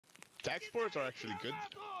Tax sports are actually good.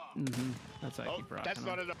 That's why I keep rocking that's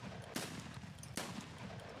not them. enough.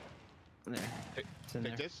 There. It's in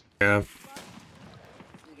Take there. this. Yeah.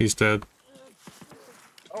 He's dead.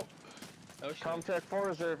 Oh, Comtech 4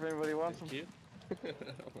 is there if anybody wants them.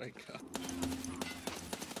 Oh my god.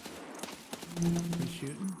 Who's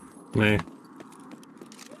shooting? Me.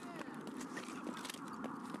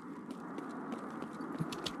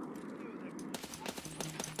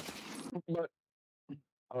 But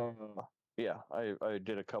yeah, I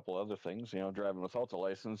did a couple other things, you know, driving without the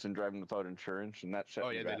license and driving without insurance, and that set Oh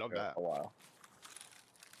me yeah, they back love that. a while.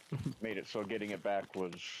 Made it so getting it back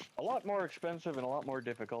was a lot more expensive and a lot more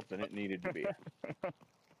difficult than it needed to be.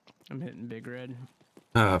 I'm hitting Big Red.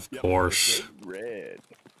 Of course. Red.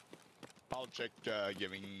 I'll check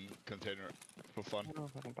giving container for fun. I don't know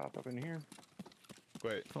if I can pop up in here.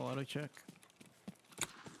 Wait. Full auto check.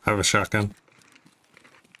 I have a shotgun.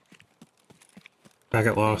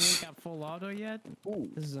 Packet You loss. ain't got full auto yet? Ooh.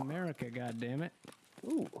 This is America, goddammit.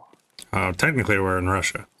 Ooh. Technically we're in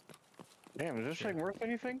Russia. Damn, is this thing worth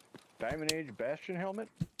anything? Diamond Age Bastion helmet?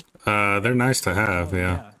 They're nice to have,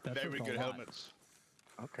 yeah. That's Very worth a good lot. helmets.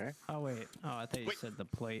 Okay. Oh wait. Oh, I thought you Wait. said the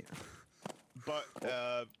plate. But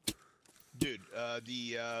dude,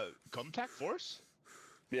 the contact force?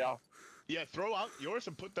 Yeah. Yeah, throw out yours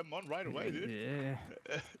and put them on right away, dude.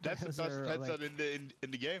 Yeah. That's the Those best are, headset like-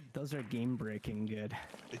 in the game. Those are game breaking good.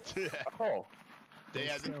 Oh. They,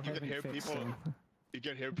 I Still think you can haven't hear fixed people. them. You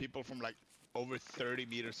can hear people from like over 30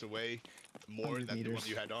 meters away, more 100 than the one meters.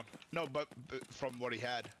 you had on. No, but from what he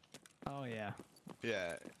had. Oh yeah.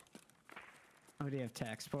 Yeah. Oh, do you have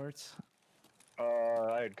tax sports?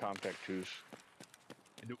 I had Comtech 2s.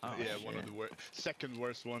 Oh, Yeah, one of shit. the second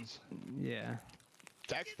worst ones. Yeah.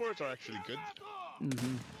 Tax sports are actually good.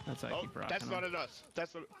 That's why I Oh, keep rocking that's them. not at us.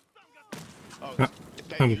 That's not. Oh, Uh, is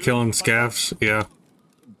that I'm you? killing scavs, yeah.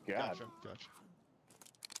 God. Gotcha.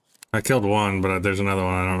 I killed one, but there's another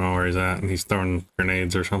one. I don't know where he's at, and he's throwing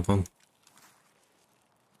grenades or something.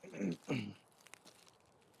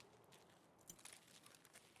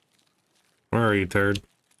 Where are you, turd?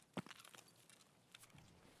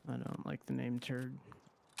 I don't like the name turd.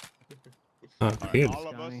 He had, All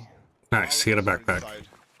of us. Sconni. nice, he had a All of us are backpack.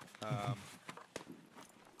 inside.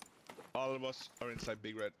 All of us are inside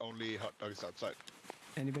Big Red. Only hot dogs outside.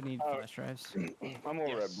 Anybody need flash drives? I'm over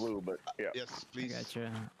Yes. at blue, but yeah. Yes, I please.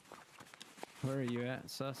 gotcha. Where are you at,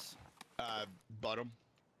 Sus? Bottom.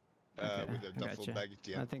 Okay, With the I duffel gotcha. bag at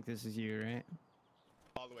the I end. think this is you, right?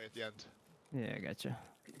 All the way at the end. Yeah, I gotcha.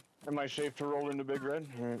 Am I safe to roll into Big Red?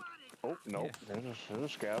 Oh, no. There's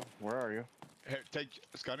a scav. Where are you? Here, take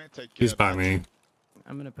Sconni. Take. He's by badge. me.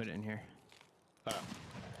 I'm gonna put it in here.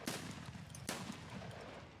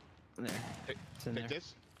 There. Take, It's in take there.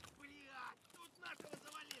 this.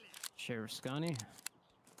 Sheriff Sconni.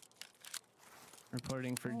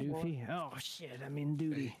 Reporting for Doofy. Oh shit, I'm in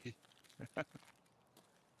duty.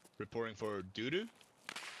 Reporting for doo-doo.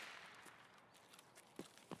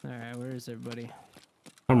 Alright, where is everybody?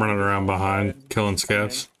 I'm running around behind, killing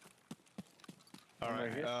scavs. All I'm right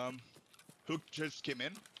right. here. Who just came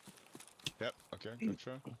in? Yep. Okay.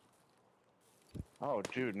 Gotcha. Oh,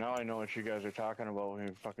 dude, now I know what you guys are talking about when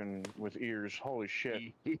you fucking with ears. Holy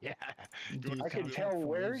shit. Yeah. Dude, I can contact tell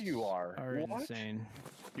where force you are. What? insane.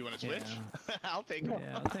 You want to switch? Yeah. I'll take Yeah, it.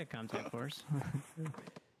 I'll take contact force.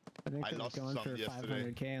 I think I they're lost going some for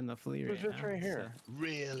yesterday. 500k on the flea Who's right this now. right here?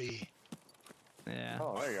 Really? So, yeah.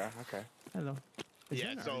 Oh, there you are. Okay. Hello. Is Yeah,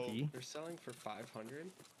 that an so- RD? They're selling for 500.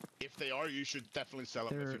 If they are, you should definitely sell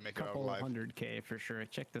them They're if a you make it out couple alive. 100k for sure.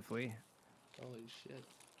 Check the flea. Holy shit.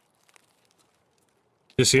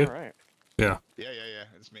 Just you? All right. Yeah. Yeah.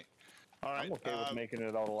 It's me. All right. I'm okay with making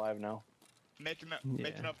it out alive now. Making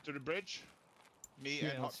Yeah. up to the bridge. Me Yeah,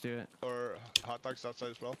 and hot, let's do it. or hot dogs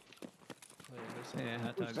outside as well. Oh, yeah, they're selling Yeah,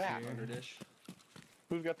 hot Who's dogs that? here. 100-ish.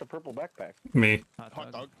 Who's got the purple backpack? Me.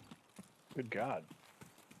 Hot dog. Good God.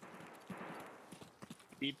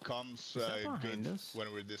 Eep comes Is that behind good us?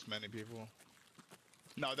 when we're this many people.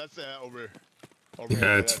 No, that's over.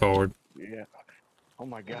 Yeah, it's forward. Yeah. Oh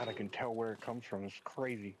my God, I can tell where it comes from. It's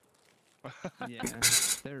crazy. Yeah,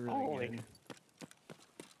 they're really Holy- good.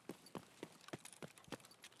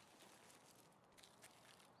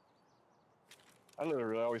 I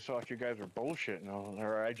literally always thought you guys were bullshitting,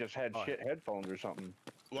 or I just had Oh, shit headphones or something.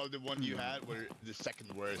 Well, the one you had were the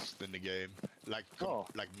second worst in the game. Like Oh.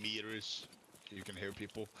 like meters, you can hear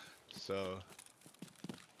people. So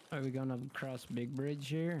Are we going across Big Bridge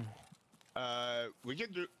here? we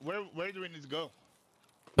can do. Where do we need to go?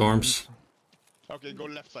 Storms. Okay, go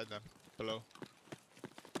left side then. Below.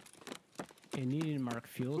 You need to mark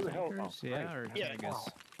fuel Who the hell- tankers? oh, Yeah, right. or Yeah, I guess.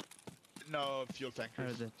 No, fuel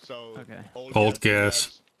tankers. the- So okay. Old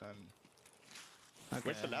gas. And Okay.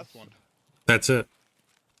 where's the last one? That's it.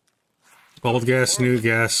 Old gas, Four of new them.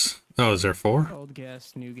 gas. Oh, is there 4? Old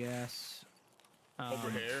gas, new gas. Over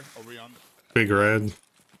here, over on. Big red.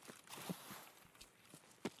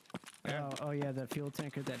 Yeah. Oh yeah, the fuel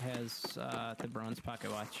tanker that has the bronze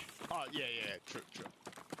pocket watch. Oh yeah, true.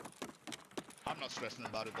 I'm not stressing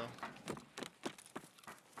about it though.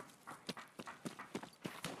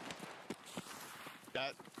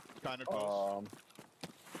 That kind of close.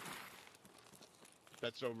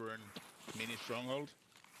 That's over in mini stronghold,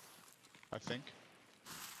 I think.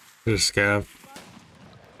 There's a scav.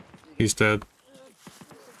 He's dead.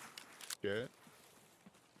 Yeah.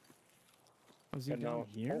 Was he And down now-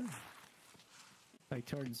 here? Like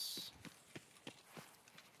towards.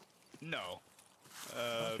 No.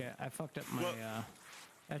 Okay, I fucked up my. well,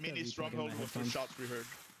 I have to Mini replug in stronghold my was the headphones. shots we heard.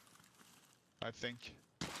 I think.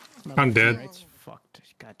 My I'm left and dead. right's fucked.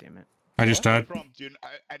 God damn it. I just died. From, do you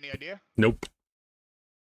any idea? Nope.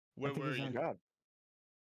 Where think were he's you? on- God.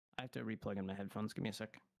 I have to replug in my headphones. Give me a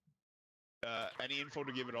sec. Any info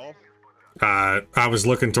to give it all? I was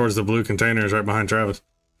looking towards the blue containers right behind Travis.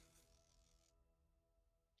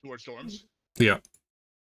 Towards storms? Yeah.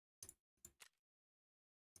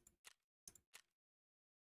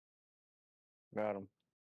 Got him.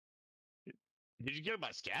 Did you get it by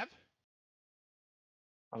Scav?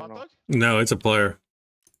 I Hot don't know. dog? No, it's a player.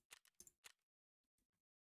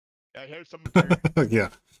 I heard someone. Yeah.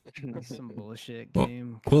 Some bullshit Well-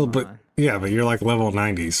 game. Well, Come but on. yeah, but you're like level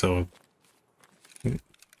 90, so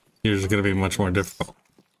yours is gonna be much more difficult.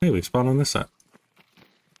 Hey, we spawned on this side.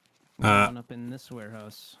 One up in this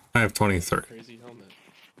warehouse. I have 23. Crazy helmet.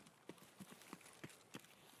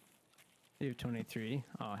 You have 23.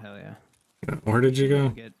 Oh hell yeah. Where did you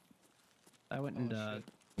go? I went Oh, into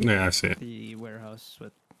shit. Yeah, I see it. the warehouse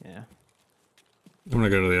with yeah. I'm gonna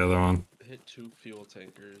go to the other one. Hit 2 fuel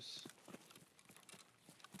tankers.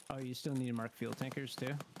 Oh, you still need to mark fuel tankers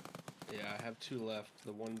too? Yeah, I have 2 left.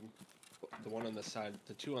 The one on the side,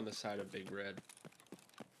 the 2 on the side of Big Red.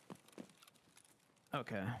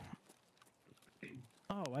 Okay.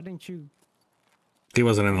 Oh, why didn't you? He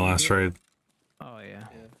wasn't in the last trade. Oh yeah.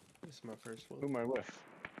 Yeah, this is my first Who one. am I with?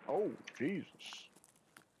 Oh, Jesus.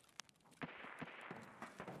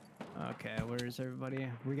 Okay, where is everybody?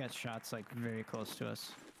 We got shots like very close to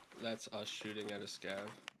us. That's us shooting at a scav.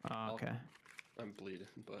 Oh, okay. I'm bleeding,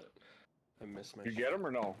 but I missed my You get him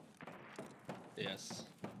or no? Yes.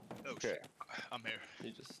 Oh Okay. shit. I'm here.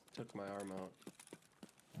 He just took my arm out.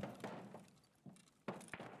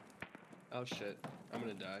 Oh shit. I'm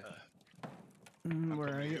gonna die. Where coming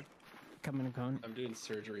are to you? you. Coming to cone. I'm doing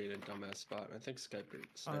surgery in a dumbass spot. I think Sniper's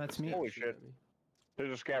that's me. gonna Holy shoot shit. at me.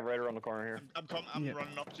 There's a scav right around the corner here. I'm Yeah.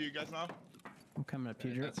 running up to you guys now. I'm coming up to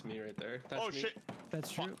you, Yeah, Drew. that's me right there. That's Oh me. shit.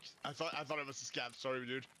 That's Fuck. true. I thought it was a Scav. Sorry,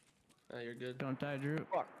 dude. Oh, you're good. Don't die, Drew.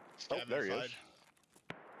 Fuck. Oh, Scav there he inside. is.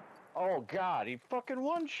 Oh God, he fucking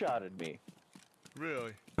one-shotted me.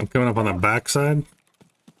 Really? I'm coming up on the backside.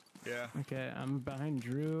 Yeah. Okay, I'm behind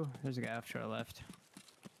Drew. There's a guy off to our left.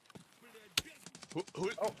 Who?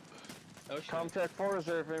 Oh. Oh shit. Contact 4 is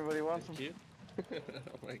there if anybody wants him. Thank you.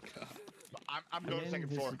 Oh my god. I'm going in, second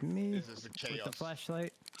this floor. is me This is a with chaos. the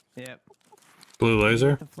flashlight. Yep. Blue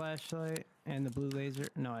laser? The flashlight and the blue laser.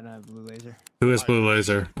 No, I don't have blue laser. Who is blue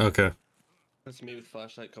laser? Okay. That's me with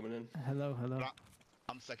flashlight coming in. Hello, hello. Nah.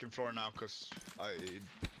 I'm second floor now because it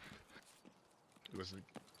was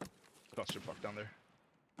a clusterfuck down there.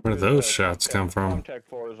 Where did those shots come from? Contact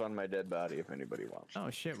 4 is on my dead body if anybody wants. Oh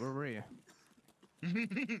shit, where were you?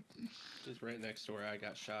 Just right next to where I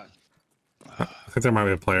got shot. I think there might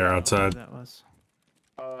be a player Who outside. that was.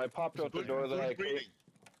 I popped out the door that I Who's breathing?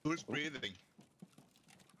 Who's breathing?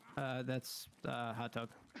 That's hot dog.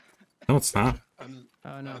 No, it's not.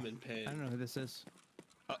 Oh no, I'm in pain. I don't know who this is.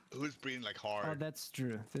 Who's breathing like hard? Oh, that's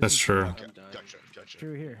Drew. This That's is true. Okay, I'm dying. gotcha.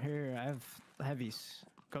 Drew, here. I have heavies.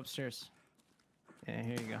 Go upstairs. Yeah,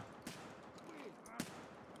 here you go.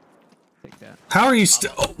 Take that. How are you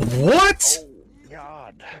still? What? Oh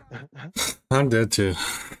God. I'm dead too.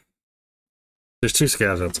 There's 2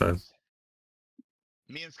 scavs outside.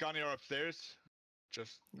 Me and Sconni are upstairs.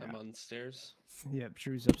 Just. I'm on the stairs. Yep,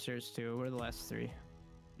 Drew's upstairs too. We're the last 3.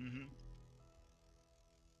 Mm-hmm.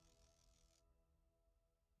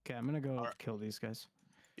 Okay, I'm gonna go Alright. kill these guys.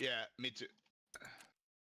 Yeah, me too.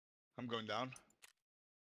 I'm going down.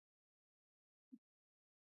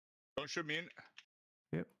 Don't shoot me in.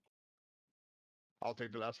 Yep. I'll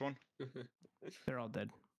take the last one. They're all dead.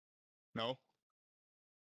 No.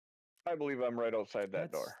 I believe I'm right outside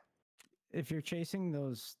that That's- door. If you're chasing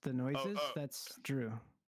the noises, oh. that's Drew.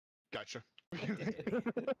 Gotcha.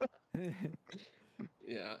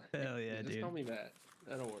 Yeah. Hell yeah, Just dude. tell me that.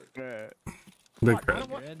 That'll work. Big What- crit.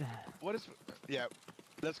 what- Good. What is? Yeah,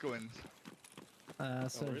 let's go in.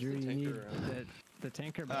 So where's Drew, the you tanker need around? the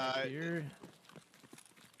tanker back here.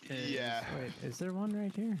 Yeah, Wait, is there one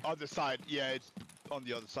right here? on the side. Yeah, it's on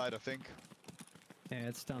the other side, I think. Yeah,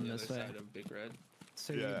 it's down The this other way. side of Big Red.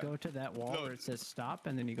 So you Yeah. go to that wall No. where it says stop,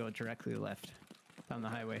 and then you go directly left down the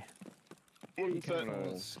highway. What Be is that?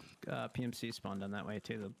 careful, PMC spawned on that way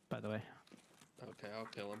too, by the way. Okay, I'll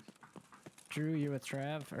kill him. Drew, you're with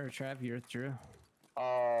Trav, or Trav, you're with Drew.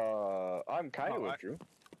 I'm kind of Alright. with Drew.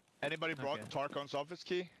 Anybody brought Okay. Tarkon's office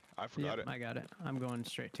key? I forgot Yep, it. I got it. I'm going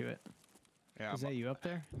straight to it. Yeah. Is that you up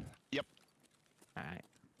there? Yep. All right.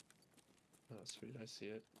 Oh, sweet, I see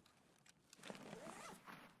it.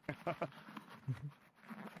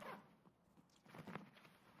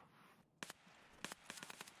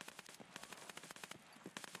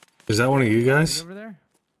 Is that one of you Right guys? over there?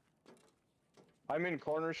 I'm in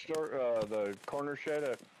corner store, the corner shed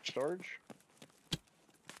at storage.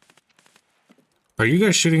 Are you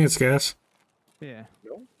guys shooting at gas? Yeah.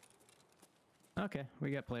 No. Okay,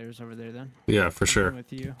 we got players over there then. Yeah, for I'm sure.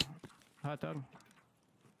 with you, hot dog.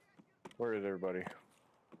 Where is everybody?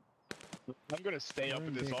 I'm gonna stay up We're in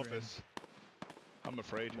in this Big Red. office. I'm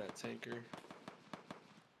afraid. That tanker.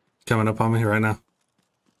 Coming up on me right now.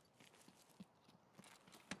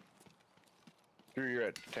 Drew, you're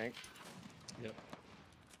at tank. Yep.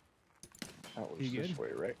 That was You this good?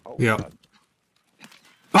 way, right? Oh, Yeah. God.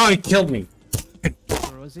 Oh, he killed me.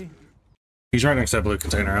 Where was he? He's right next to that blue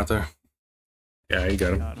container out there. Yeah, you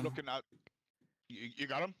got him. Got him. Looking out. You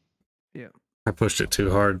got him? I pushed it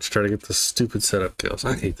too hard to try to get the stupid setup kills.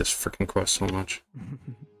 I hate this freaking quest so much.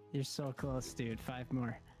 You're so close, dude. 5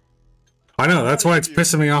 more. I know, that's why it's You-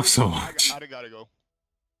 pissing me off so I much. gotta go.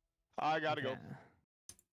 I gotta go. Okay.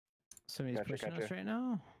 Somebody's Gotcha, pushing us gotcha. right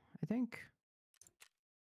now, I think.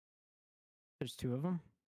 There's 2 of them.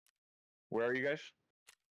 Where are you guys?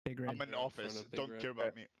 Big red. I'm in the Right in front office. of Big Don't Red. care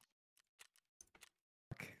about me.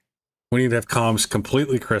 We need to have comms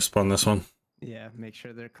completely crisp on this one. Yeah, make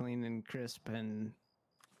sure they're clean and crisp and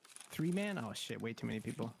 3-man. Oh shit, way too many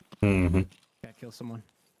people. Mm-hmm. Gotta kill someone.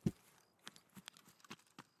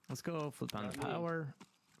 Let's go flip on Not the me. power.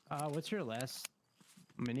 What's your last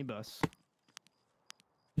minibus?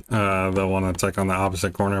 The one that's like on the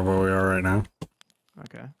opposite corner of where we are right now.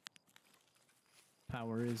 Okay.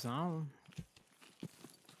 Power is on.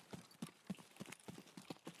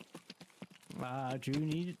 Do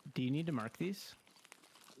you need to mark these?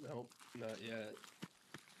 Nope, not yet.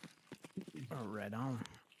 Oh, right on.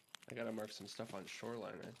 I gotta mark some stuff on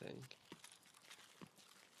shoreline, I think.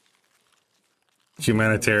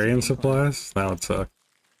 Humanitarian supplies? That would suck.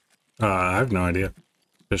 I have no idea.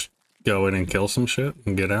 Just go in and kill some shit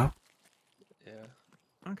and get out.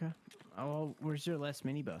 Yeah. Okay. Oh, well, where's your last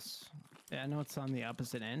minibus? Yeah, I know it's on the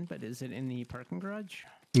opposite end, but is it in the parking garage?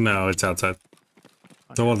 No, it's outside.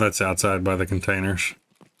 The one that's outside by the containers.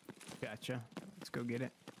 Gotcha. Let's go get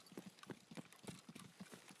it.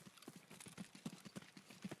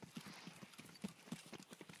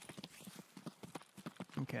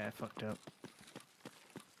 Okay, I fucked up.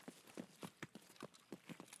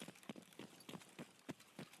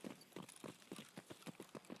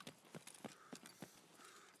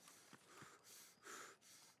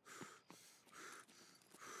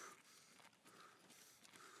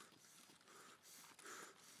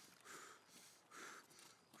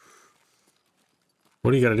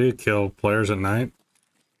 What do you gotta do? Kill players at night?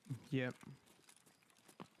 Yep.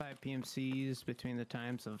 5 PMCs between the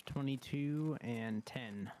times of 22 and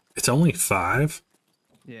 10. It's only 5?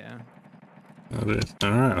 Yeah. Oh, it is.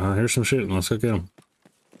 Alright, well, here's some shooting. Let's go get them.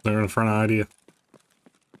 They're in front of idea.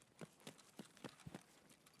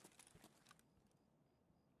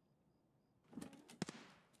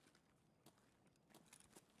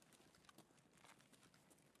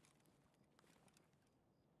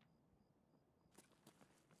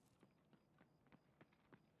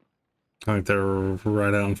 I think they're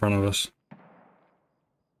right out in front of us.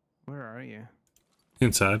 Where are you?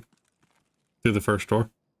 Inside. Through the first door.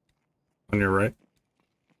 On your right.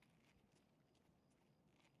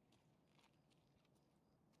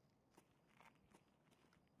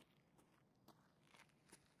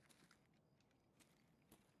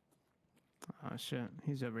 Oh shit,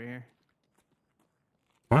 he's over here.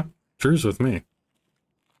 What? Drew's with me.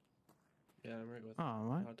 Yeah, I'm right with Oh,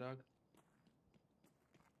 what? hot dog.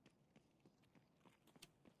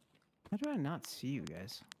 How do I not see you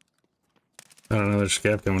guys? I don't know, there's a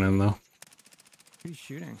scav coming in though. Who's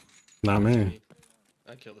shooting? Not me.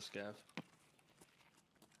 I killed a scav.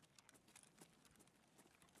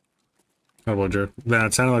 Oh, well, Jared. Nah,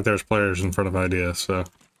 it sounded like there was players in front of Idea, so.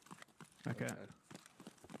 Okay.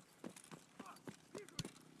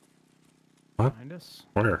 What? Behind us.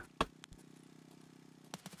 Where?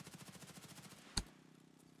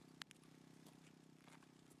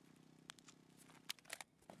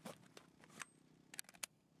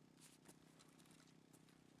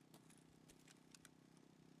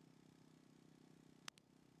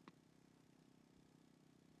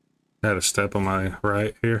 I had a step on my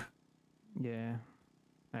right here. Yeah.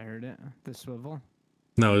 I heard it. The swivel.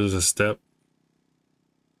 No, it was a step.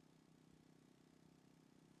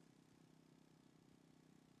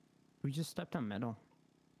 We just stepped on metal.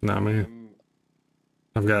 Not me. I'm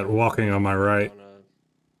I've got walking on my right, on a,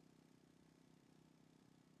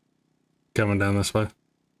 coming down this way.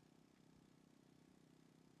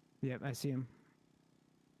 Yep, I see him.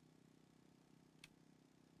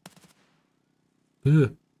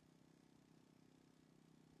 Ugh.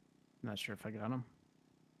 Not sure if I got him.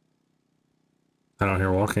 I don't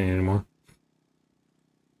hear walking anymore.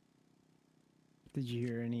 Did you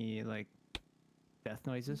hear any, like, death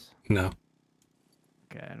noises? No.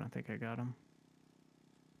 Okay, I don't think I got him.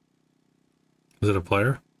 Is it a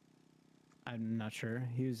player? I'm not sure.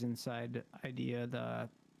 He was inside Idea, the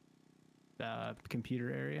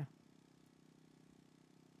computer area.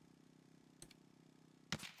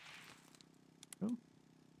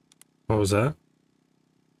 What was that?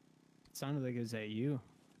 It sounded like it was at you.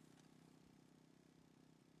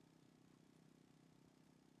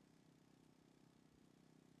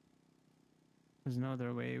 There's no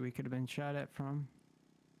other way we could have been shot at from.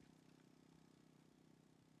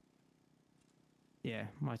 Yeah,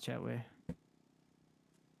 watch that way.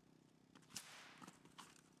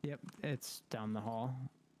 Yep, it's down the hall.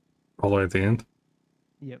 All the way at the end?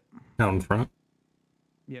 Yep, Out in front?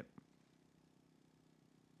 yep.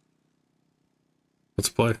 Let's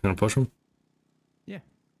play. Gonna push him? Yeah.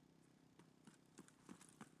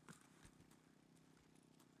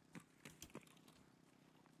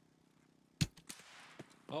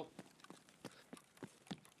 oh,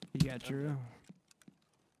 You got Drew.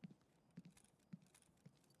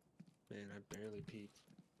 man, I barely peeked.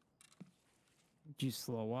 Did you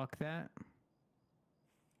slow walk that?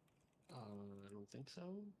 I don't think so.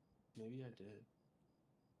 Maybe I did.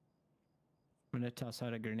 I'm gonna toss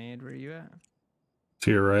out a grenade. Where you at?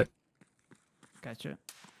 To your right. Gotcha.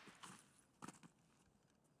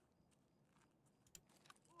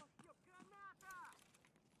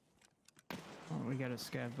 Oh, we got a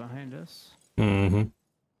scav behind us. Mm-hmm.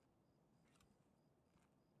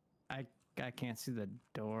 I can't see the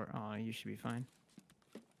door. Oh, you should be fine.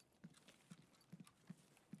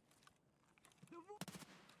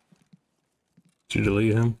 Did you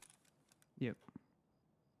delete him? Yep.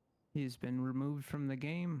 He's been removed from the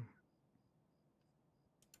game.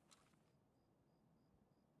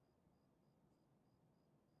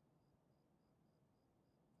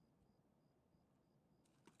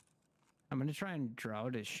 I'm gonna try and draw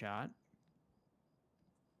out his shot.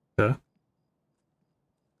 Okay.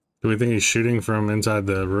 Do we think he's shooting from inside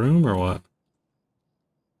the room or what?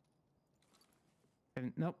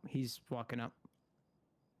 And, nope, he's walking up.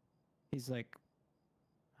 He's like,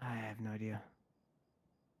 I have no idea.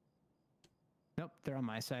 Nope, they're on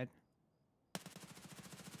my side.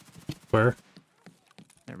 Where?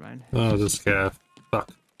 Never mind. Oh, the scav.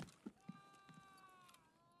 Fuck.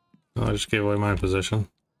 Oh, I just gave away my position.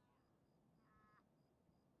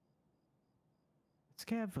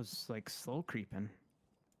 Scav was like slow creeping.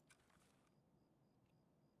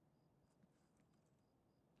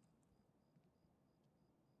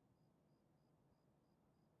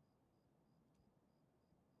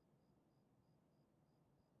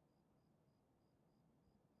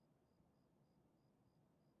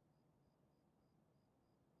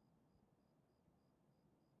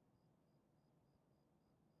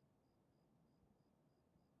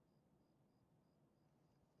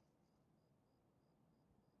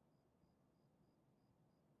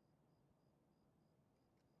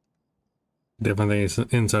 Definitely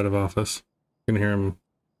think he's inside of office. You can hear him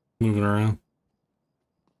moving around.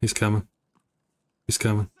 He's coming. He's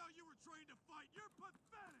coming.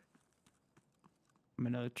 I'm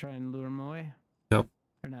gonna try and lure him away. Yep.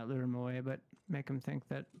 Or not lure him away, but make him think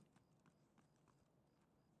that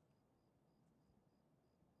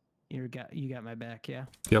you got my back, yeah?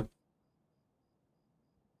 Yep.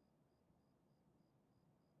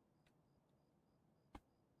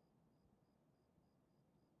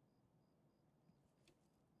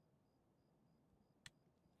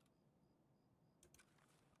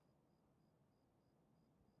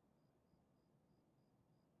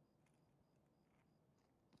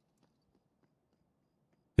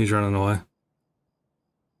 He's running away.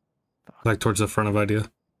 Like towards the front of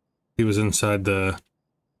Idea. He was inside the...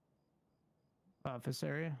 Office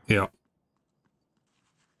area? Yeah.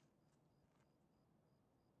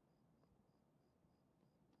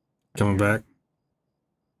 Coming back.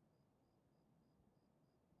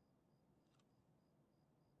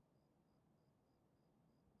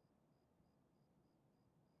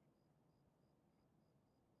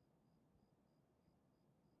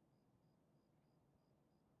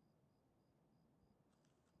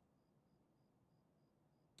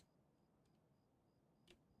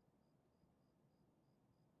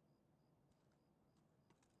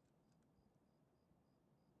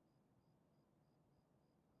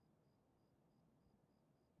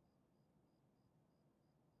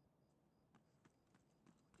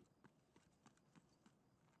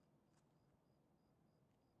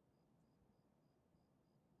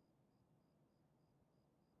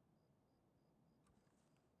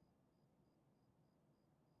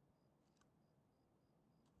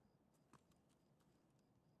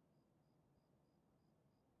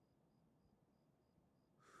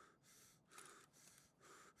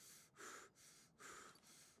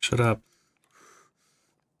 Shut up.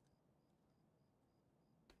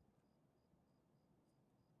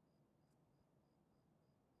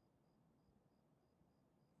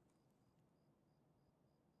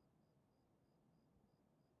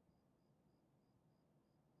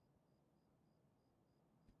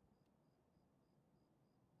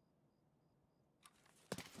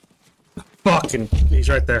 Fucking, he's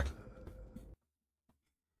right there.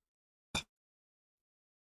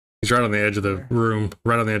 He's right on the edge of the room.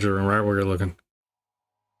 Right on the edge of the room, right where you're looking.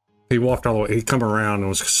 He walked all the way. He come around and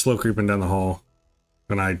was slow creeping down the hall.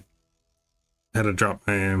 And I had to drop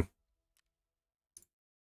my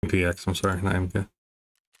PX, I'm sorry, not MK.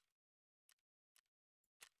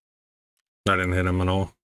 I didn't hit him at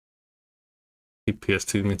all. He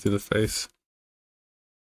PS2'd me through the face.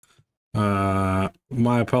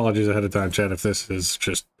 My apologies ahead of time, chat, if this is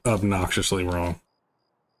just obnoxiously wrong.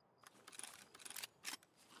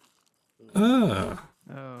 Ah.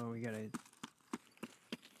 Oh,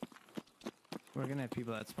 we're gonna have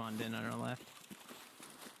people that spawned in on our left.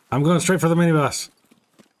 I'm going straight for the minibus.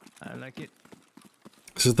 I like it.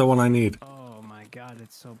 This is the one I need. Oh my god,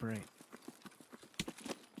 it's so bright.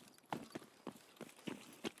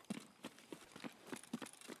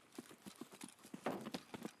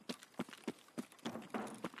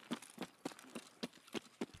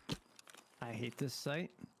 I hate this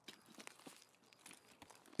site.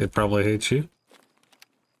 It probably hates you.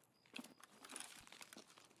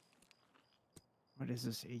 What is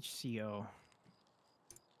this HCO?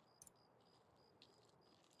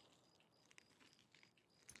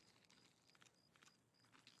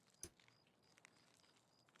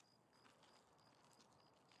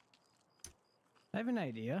 I have an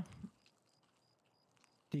idea.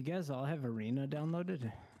 Do you guys all have Arena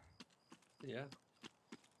downloaded? Yeah.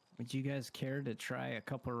 Would you guys care to try a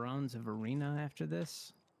couple rounds of Arena after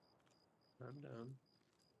this? I'm down.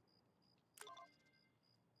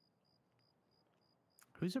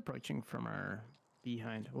 Who's approaching from our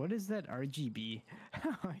behind? What is that RGB?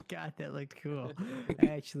 Oh my god, that looked cool.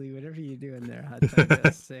 Actually, whatever you're doing there, Hot Dog,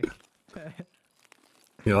 that's sick.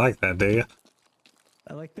 You like that, do you?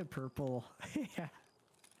 I like the purple. Yeah.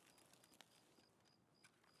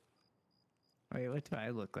 Wait, what do I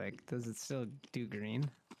look like? Does it still do green?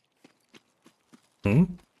 Hmm?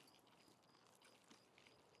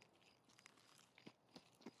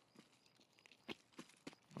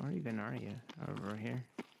 Where even are you? Over here?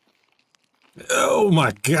 Oh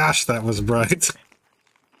my gosh, that was bright.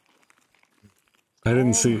 I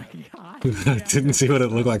didn't see. My God, I yeah. didn't see what it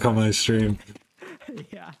looked like on my stream.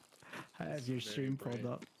 Yeah. I have your stream pulled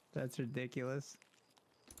up. That's ridiculous.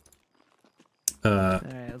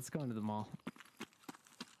 Alright, let's go into the mall.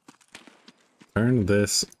 Turn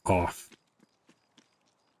this off.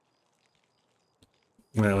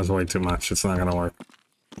 That was way too much. It's not gonna work.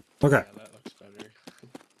 Okay. Yeah, that looks better.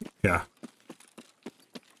 Yeah.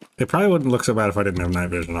 It probably wouldn't look so bad if I didn't have night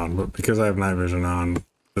vision on, but because I have night vision on, it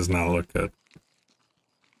does not look good.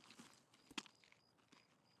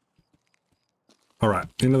 Alright,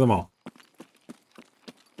 into the mall.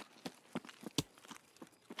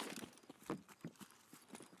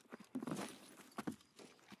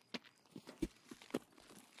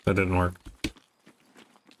 That didn't work.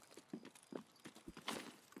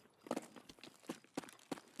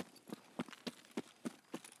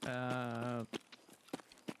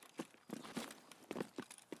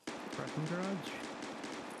 Parking garage?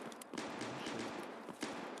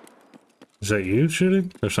 Is that you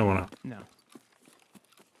shooting or someone else? No.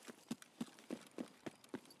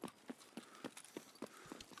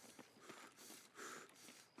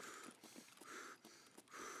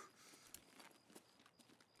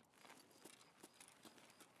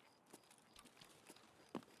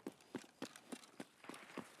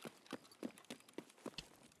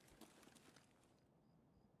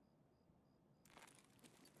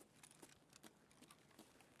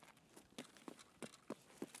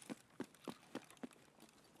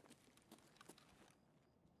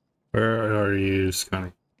 are you,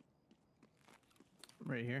 Sconni?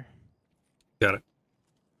 Right here. Got it.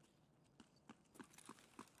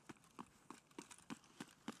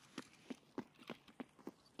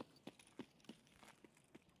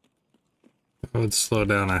 I would slow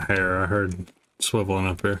down a hair. I heard swiveling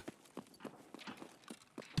up here.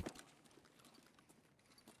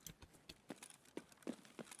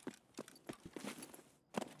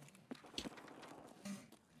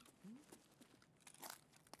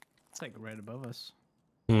 It's like right above us.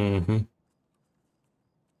 Mm-hmm.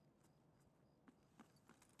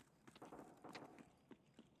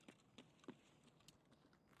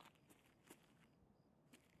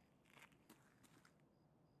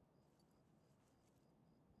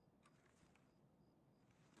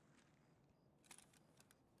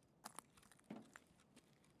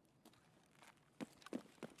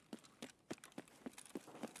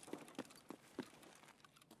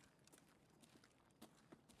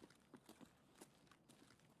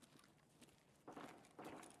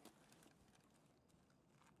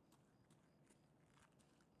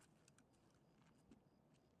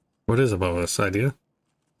 What is above us? Idea?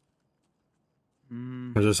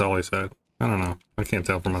 Mm, Or just always said? I don't know. I can't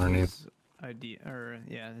tell from underneath. this is idea, or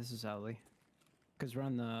yeah, this is Ollie. Because we're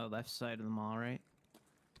on the left side of the mall, right?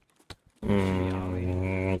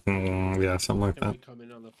 Yeah, something like Can that. we come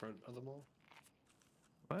in on the front of the mall?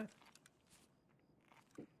 What?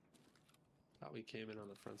 Thought we came in on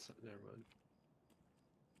the front side. Never mind.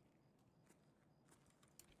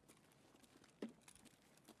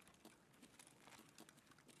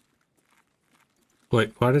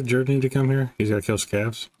 Wait, why did Jared need to come here? He's gotta kill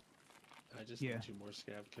scavs? I just Yeah. need 2 more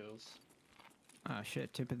scav kills. Ah,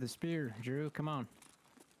 shit. Tip of the spear. Drew, come on.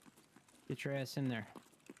 Get your ass in there.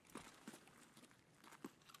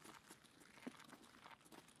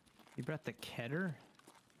 You brought the Keter?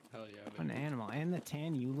 Hell yeah, What an baby. animal. And the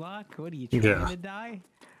tan U-lock? What are you Yeah. trying to die?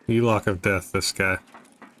 You lock of death, this guy.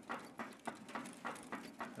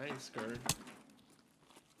 I ain't scared.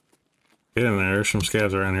 Get in there. There's some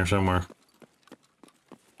scavs around here somewhere.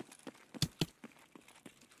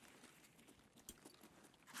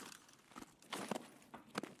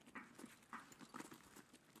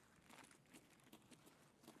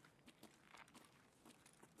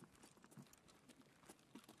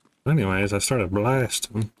 Anyways, I started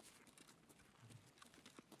blasting.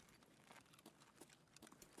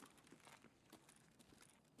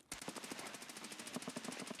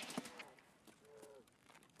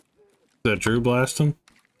 Is that Drew blasting?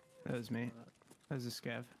 That was me. That was a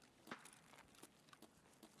scav.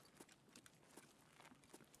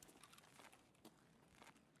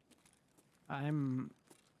 I'm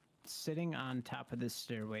sitting on top of this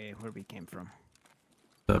stairway where we came from.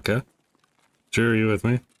 Okay. Drew, are you with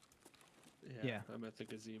me? Yeah. I'm at the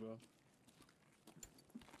gazebo.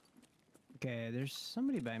 Okay, there's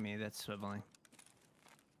somebody by me that's swiveling.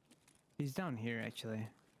 He's down here, actually.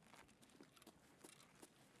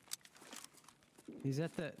 He's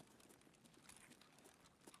at the...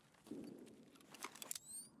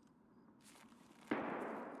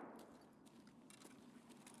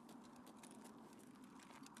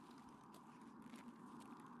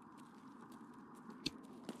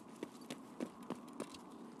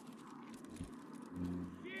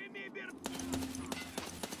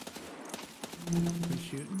 Who's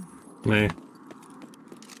shooting? Me.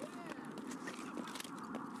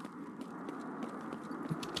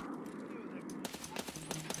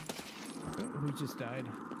 Who just died?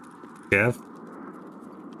 Gav?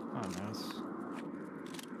 Oh, nice.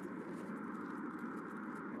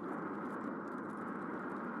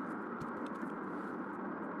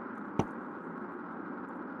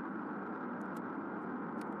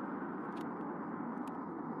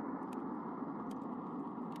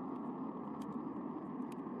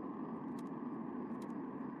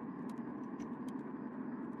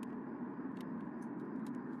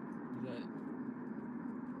 Is that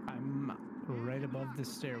I'm right above the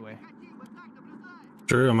stairway.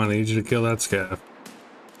 Drew, I'm gonna need you to kill that scav.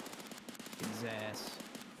 His ass.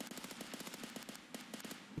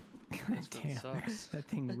 God This gun damn, sucks. that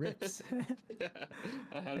thing rips. yeah,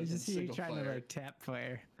 I had I it just in see you single trying to fire. our tap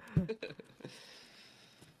fire.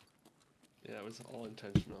 Yeah, it was all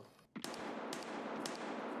intentional.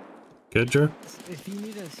 Good, Drew? If you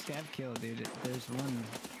need a scav kill, dude, there's one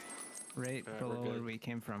right Alright, we're below where good. we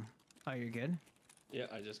came from. Oh, you're good? Yeah,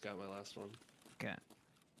 I just got my last one. Okay.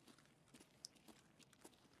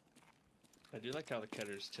 I do like how the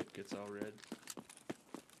Ketter's tip gets all red.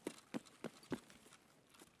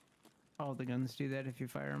 All the guns do that if you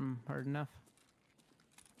fire them hard enough.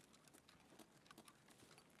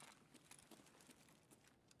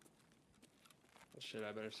 Well, shit,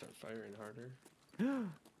 I better start firing harder.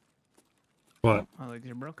 What? My legs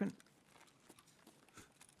are broken.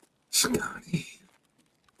 Scotty.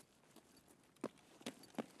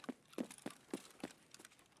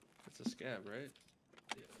 It's a scab, right?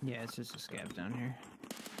 Yeah, it's just a scab down here.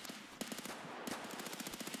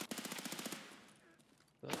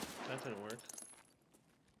 Oh, that didn't work.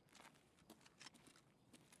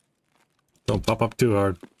 Don't pop up too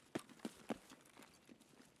hard.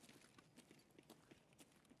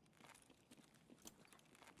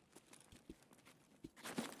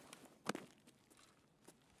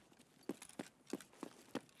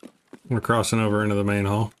 We're crossing over into the main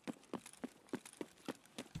hall.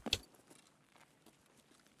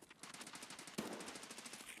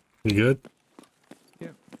 You good?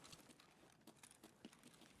 Yep.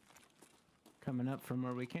 Coming up from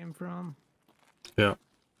where we came from. Yeah.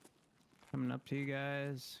 Coming up to you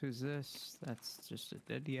guys. Who's this? That's just a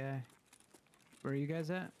dead guy. Where are you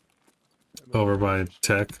guys at? Over by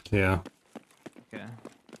tech. Yeah. Okay.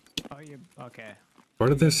 Oh, you okay? Where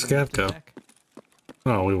did this Going up scav to go? tech?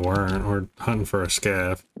 Oh, we weren't. We're hunting for a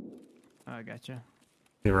scav. Oh, I gotcha.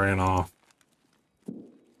 He ran off.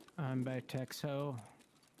 I'm by Texo.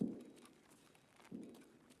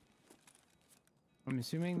 I'm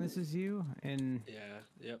assuming this is you and Yeah,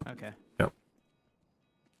 yep. okay. Yep.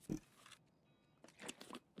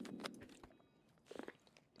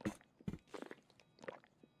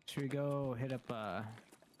 Should we go hit up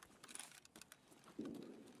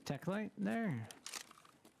tech light there?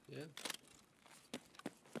 Yeah.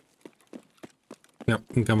 Yep,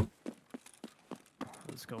 I'm coming.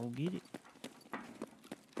 Let's go get it.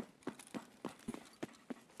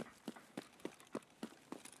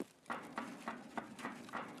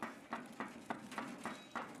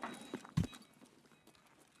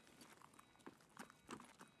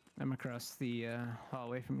 I'm across the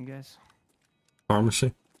hallway from you guys.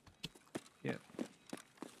 Pharmacy. Yep.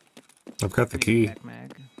 I've got the Need a key. back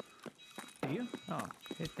mag. Do you? Oh,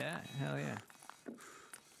 hit that. Hell yeah.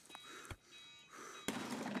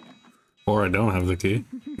 Or I don't have the key.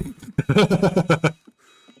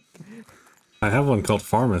 I have one called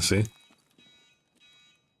pharmacy.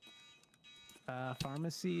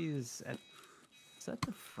 Pharmacy is that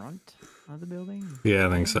the front of the building? Yeah,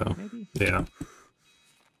 I think so. Maybe? Yeah.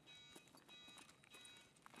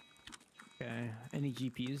 Okay. Any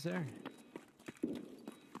GPUs there?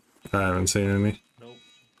 I haven't seen any. Nope.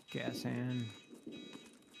 Gas hand.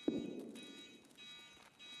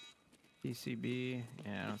 PCB.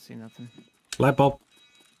 Yeah, I don't see nothing. Light bulb.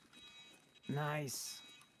 Nice.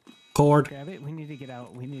 Cord. Grab it. We need to get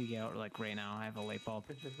out. We need to get out like right now. I have a light bulb.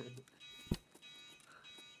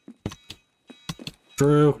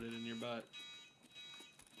 Drew. Put it in your butt.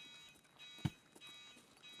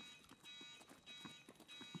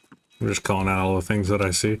 I'm just calling out all the things that I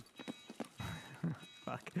see.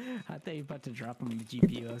 Fuck. I thought you were about to drop him the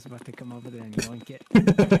GPU. I was about to come over there and yoink it.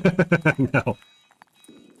 No.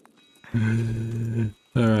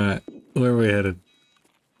 Alright. Where are we headed?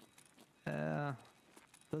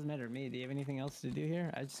 Doesn't matter to me. Do you have anything else to do here?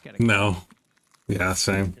 I just gotta. No. Yeah,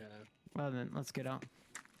 same. Yeah. Well then, let's get out.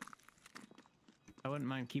 I wouldn't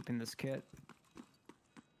mind keeping this kit.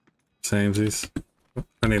 Samesies.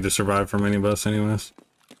 I need to survive from any bus anyways.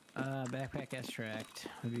 Backpack extract.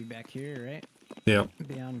 We'll be back here, right? Yep.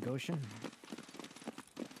 Beyond Goshen.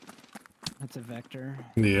 That's a vector.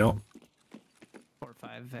 Yep.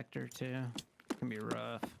 4-5 vector too. It's gonna be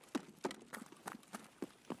rough.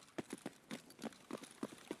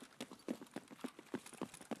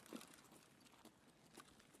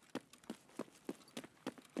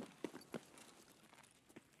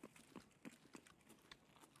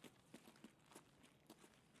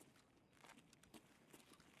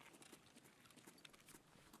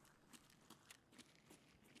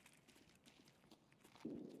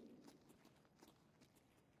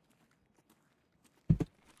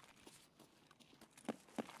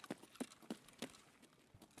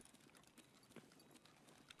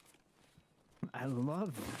 I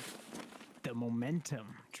love the momentum,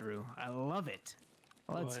 Drew. I love it.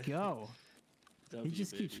 Let's Boy. go. He W,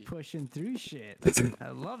 just keeps baby. pushing through shit. I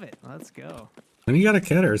love it. Let's go. And you got a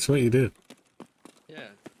catter, it's what you did. Yeah.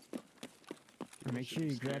 Make sure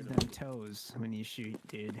you grab them toes when you shoot,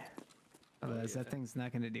 dude. Otherwise, that yeah. thing's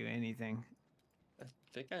not gonna do anything. I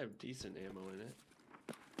think I have decent ammo in it.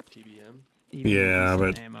 TBM. Even Yeah,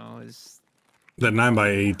 decent but- ammo is. The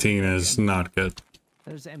 9x18 is not good.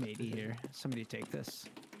 There's M80 here. Somebody take this.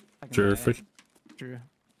 I can Drew, buy it. Drew.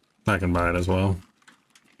 I can buy it as well.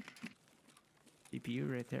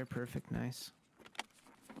 GPU right there. Perfect. Nice.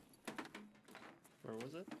 Where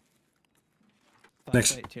was it?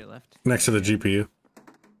 Next- Flashlight to your left. Next to the GPU.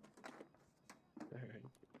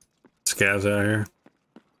 scavs out here.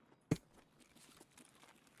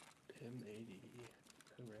 M80.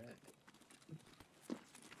 Alright.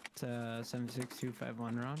 It's a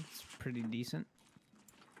 7.6251 round. It's pretty decent.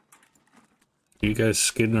 You guys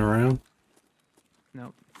skidding around?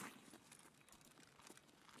 Nope.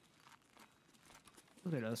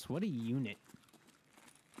 Look at us. What a unit.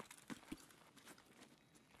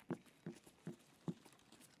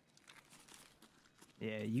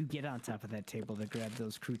 Yeah, you get on top of that table to grab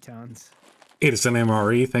those croutons. It's an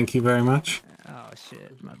MRE, thank you very much. Oh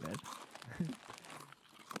shit, my bad.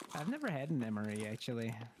 I've never had an MRE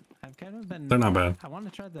actually. I've kind of been. They're not bad. I want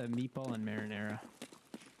to try the meatball and marinara.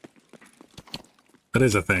 That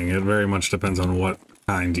is a thing. It very much depends on what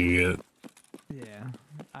kind you get. Yeah,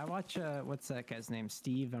 I watch. What's that guy's name?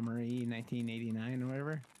 Steve MRE 1989 or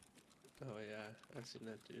whatever. Oh yeah, I've seen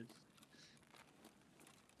that dude.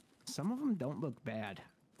 Some of them don't look bad.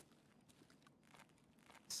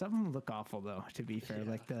 Some of them look awful though, to be fair. Yeah.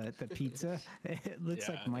 Like the pizza, it looks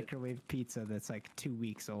Yeah, like microwave pizza that's like 2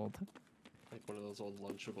 weeks old. Like one of those old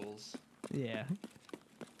Lunchables. Yeah.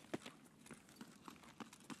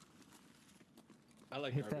 I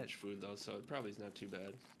like Hit that- garbage food though, so it probably is not too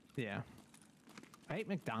bad. Yeah. I ate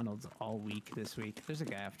McDonald's all week this week. There's a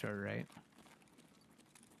guy after, right?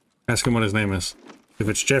 Ask him what his name is. If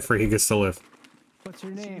it's Jeffrey, he gets to live. What's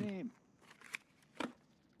your name?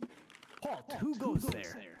 Halt, who goes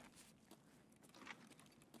there?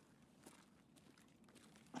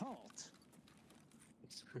 Halt.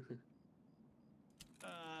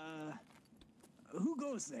 Who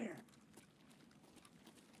goes there?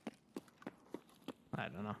 I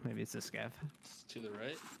don't know. Maybe it's a scav. It's to the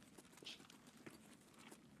right.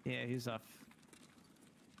 Yeah, he's off.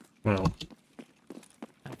 Well,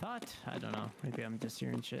 I thought. I don't know. Maybe I'm just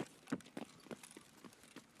hearing shit.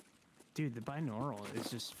 Dude, the binaural is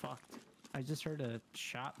just fucked. I just heard a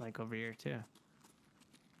shot like over here too.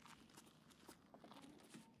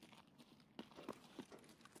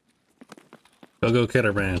 go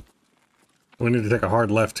Kidder Man. We need to take a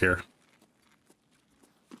hard left here.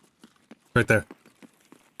 Right there.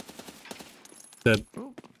 Dead.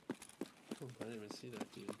 Oh, Oh, I didn't even see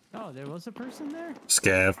that dude. oh, there was a person there?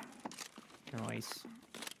 Scav. Nice.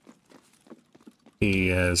 He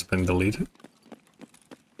has been deleted.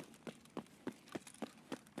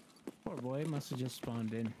 Poor boy must have just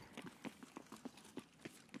spawned in.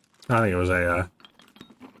 I think it was a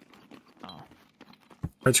Oh.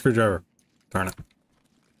 red screwdriver. Darn it.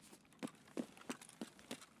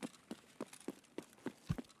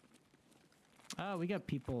 Oh, we got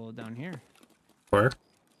people down here. Where?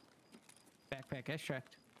 Backpack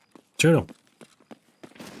extract. Shoot him.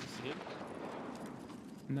 See him?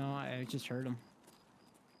 No, I just heard him.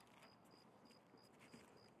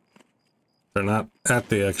 They're not at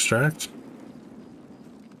the extract.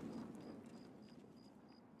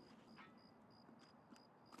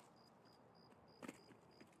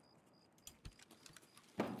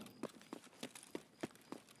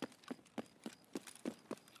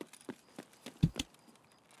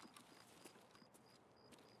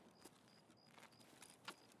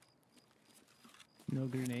 No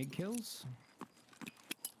grenade kills?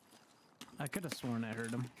 I could have sworn I heard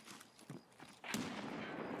him.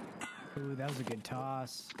 Ooh, that was a good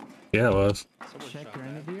toss. Yeah, it was. Someone Check shot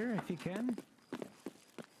that. Grenadier if you can.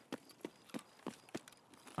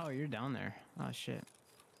 Oh, you're down there. Oh, shit.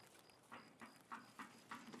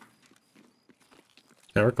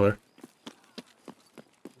 Yeah, we're clear.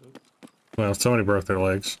 Well, somebody broke their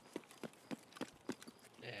legs.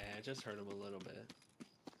 Yeah, I just heard him a little bit.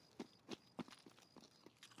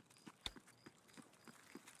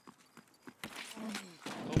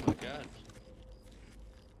 Oh my god.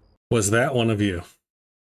 Was that one of you?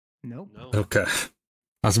 Nope. No. Okay.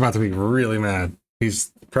 I was about to be really mad.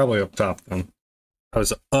 He's probably up top then. I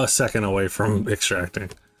was a second away from extracting.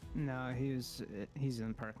 No, he's in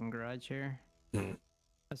the parking garage here. Hmm.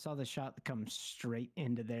 I saw the shot come straight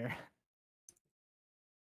into there.